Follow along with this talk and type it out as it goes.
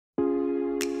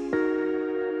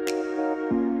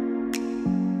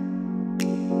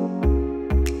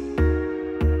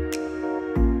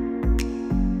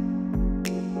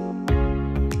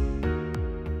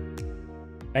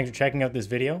Thanks for checking out this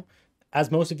video. As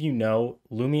most of you know,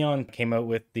 Lumion came out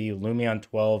with the Lumion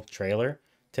 12 trailer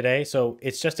today. So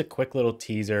it's just a quick little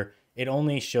teaser. It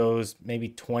only shows maybe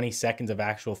 20 seconds of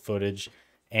actual footage.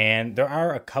 And there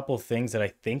are a couple things that I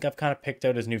think I've kind of picked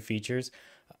out as new features.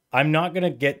 I'm not going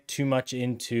to get too much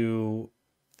into,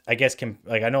 I guess,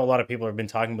 like I know a lot of people have been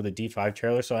talking about the D5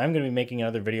 trailer, so I'm going to be making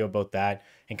another video about that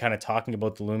and kind of talking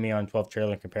about the Lumion 12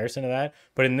 trailer in comparison to that.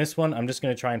 But in this one, I'm just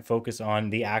going to try and focus on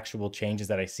the actual changes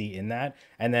that I see in that.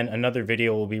 And then another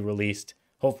video will be released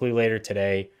hopefully later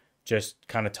today, just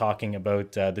kind of talking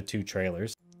about the two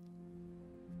trailers.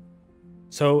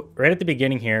 So right at the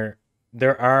beginning here,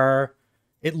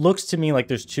 it looks to me like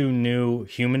there's two new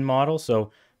human models.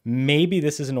 So maybe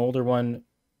this is an older one.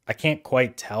 I can't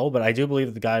quite tell, but I do believe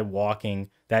that the guy walking,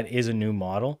 that is a new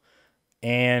model.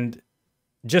 And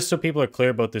just so people are clear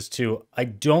about this too, I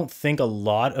don't think a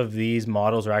lot of these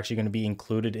models are actually going to be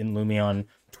included in Lumion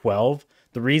 12.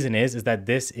 The reason is that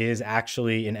this is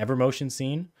actually an Evermotion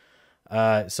scene.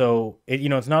 So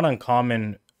it's not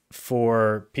uncommon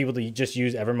for people to just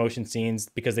use Evermotion scenes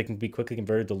because they can be quickly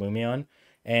converted to Lumion.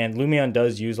 And Lumion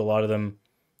does use a lot of them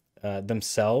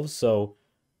themselves. So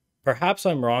perhaps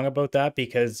I'm wrong about that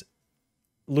because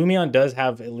Lumion does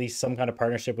have at least some kind of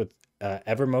partnership with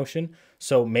Evermotion.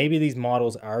 So maybe these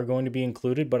models are going to be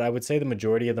included, but I would say the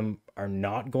majority of them are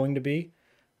not going to be.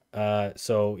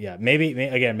 So yeah,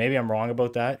 maybe I'm wrong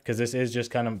about that because this is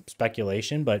just kind of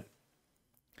speculation, but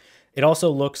it also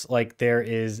looks like there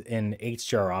is an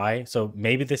HDRI. So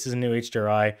maybe this is a new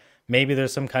HDRI. Maybe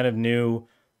there's some kind of new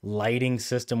lighting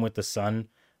system with the sun.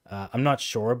 I'm not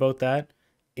sure about that.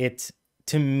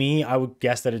 To me, I would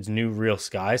guess that it's new real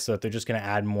sky, so that they're just going to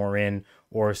add more in,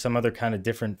 or some other kind of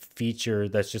different feature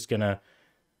that's just going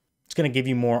to give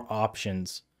you more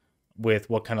options with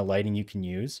what kind of lighting you can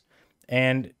use.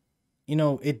 And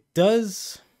it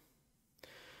does.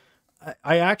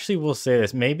 I actually will say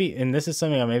this, maybe, and this is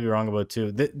something I may be wrong about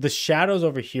too. The shadows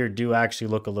over here do actually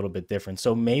look a little bit different.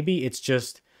 So maybe it's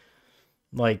just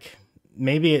like,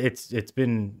 maybe it's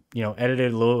been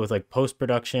edited a little with like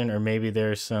post-production, or maybe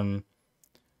there's some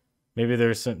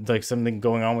like something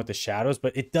going on with the shadows,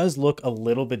 but it does look a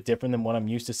little bit different than what I'm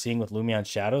used to seeing with Lumion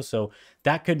shadows. So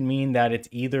that could mean that it's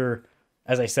either,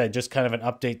 as I said, just kind of an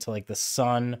update to like the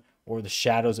sun or the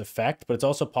shadows effect, but it's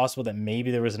also possible that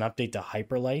maybe there was an update to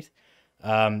hyperlight.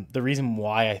 The reason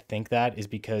why I think that is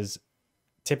because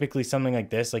typically something like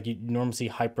this, like you normally see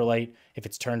hyperlight, if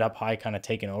it's turned up high, kind of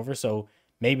taken over. So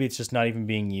maybe it's just not even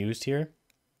being used here.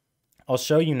 I'll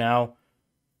show you now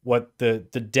what the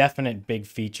definite big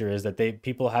feature is that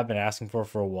people have been asking for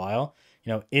a while.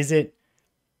 Is it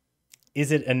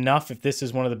enough if this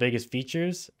is one of the biggest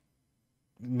features?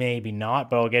 Maybe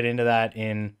not, but I'll get into that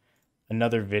in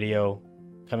another video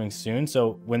coming soon.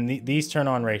 So when these turn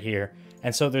on right here,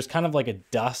 and so there's kind of like a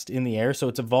dust in the air, so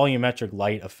it's a volumetric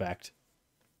light effect.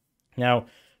 Now,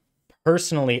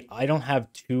 personally, I don't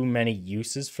have too many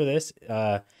uses for this.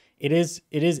 It is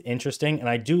interesting, and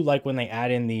I do like when they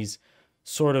add in these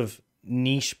sort of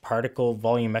niche particle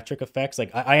volumetric effects.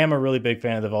 Like I am a really big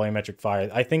fan of the volumetric fire.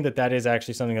 I think that is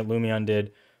actually something that Lumion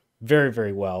did very,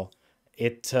 very well.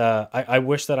 I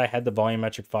wish that I had the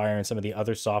volumetric fire and some of the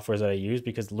other softwares that I use,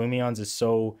 because Lumion's is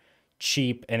so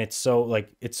cheap and it's so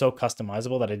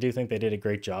customizable that I do think they did a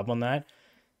great job on that.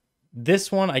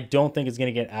 This one, I don't think is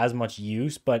going to get as much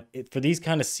use, but for these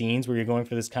kind of scenes where you're going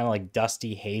for this kind of like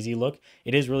dusty, hazy look,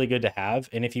 it is really good to have.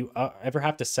 And if you ever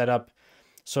have to set up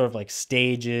sort of like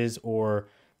stages or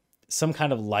some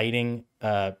kind of lighting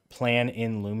plan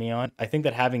in Lumion, I think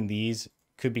that having these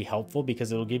could be helpful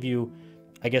because it'll give you,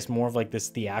 I guess, more of like this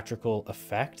theatrical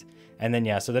effect. And then,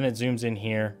 yeah, so then it zooms in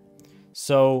here.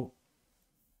 So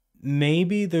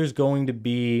maybe there's going to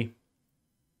be,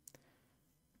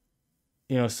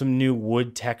 some new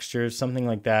wood textures, something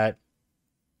like that.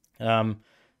 I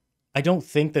don't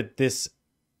think that this,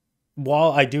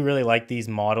 while I do really like these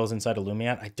models inside of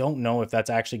Lumion, I don't know if that's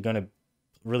actually going to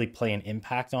really play an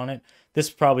impact on it. This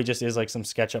probably just is like some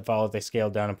SketchUp file that they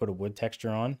scaled down and put a wood texture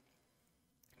on.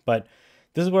 But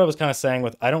this is what I was kind of saying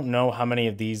with, I don't know how many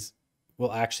of these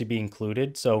will actually be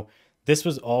included. So this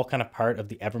was all kind of part of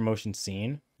the Evermotion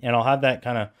scene, and I'll have that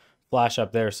kind of flash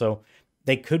up there. So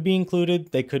they could be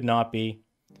included, they could not be.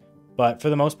 But for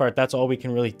the most part, that's all we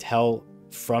can really tell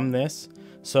from this.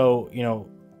 So,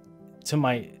 to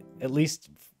my, at least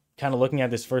kind of looking at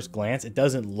this first glance, it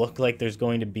doesn't look like there's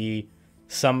going to be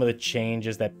some of the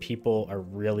changes that people are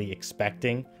really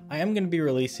expecting. I am going to be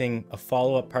releasing a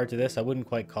follow-up part to this. I wouldn't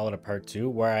quite call it a part 2,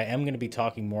 where I am going to be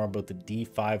talking more about the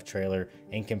D5 trailer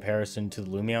in comparison to the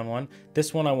Lumion one.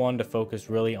 This one I wanted to focus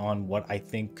really on what I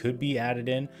think could be added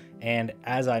in, and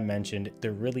as I mentioned,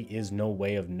 there really is no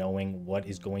way of knowing what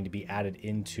is going to be added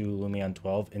into Lumion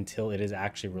 12 until it is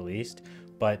actually released,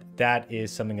 but that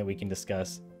is something that we can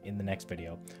discuss in the next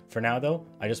video. For now though,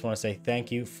 I just want to say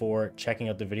thank you for checking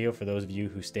out the video for those of you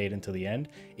who stayed until the end.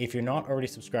 If you're not already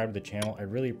subscribed to the channel,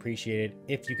 I'd really appreciate it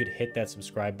if you could hit that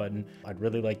subscribe button. I'd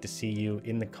really like to see you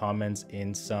in the comments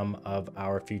in some of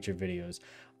our future videos.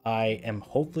 I am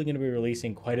hopefully going to be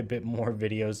releasing quite a bit more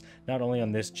videos, not only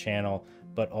on this channel,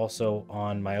 but also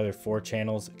on my other 4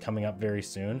 channels coming up very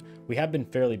soon. We have been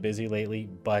fairly busy lately,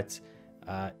 but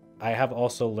I have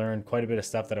also learned quite a bit of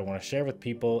stuff that I want to share with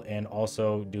people, and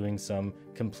also doing some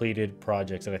completed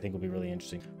projects that I think will be really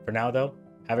interesting. For now though,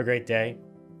 have a great day,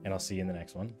 and I'll see you in the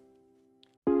next one.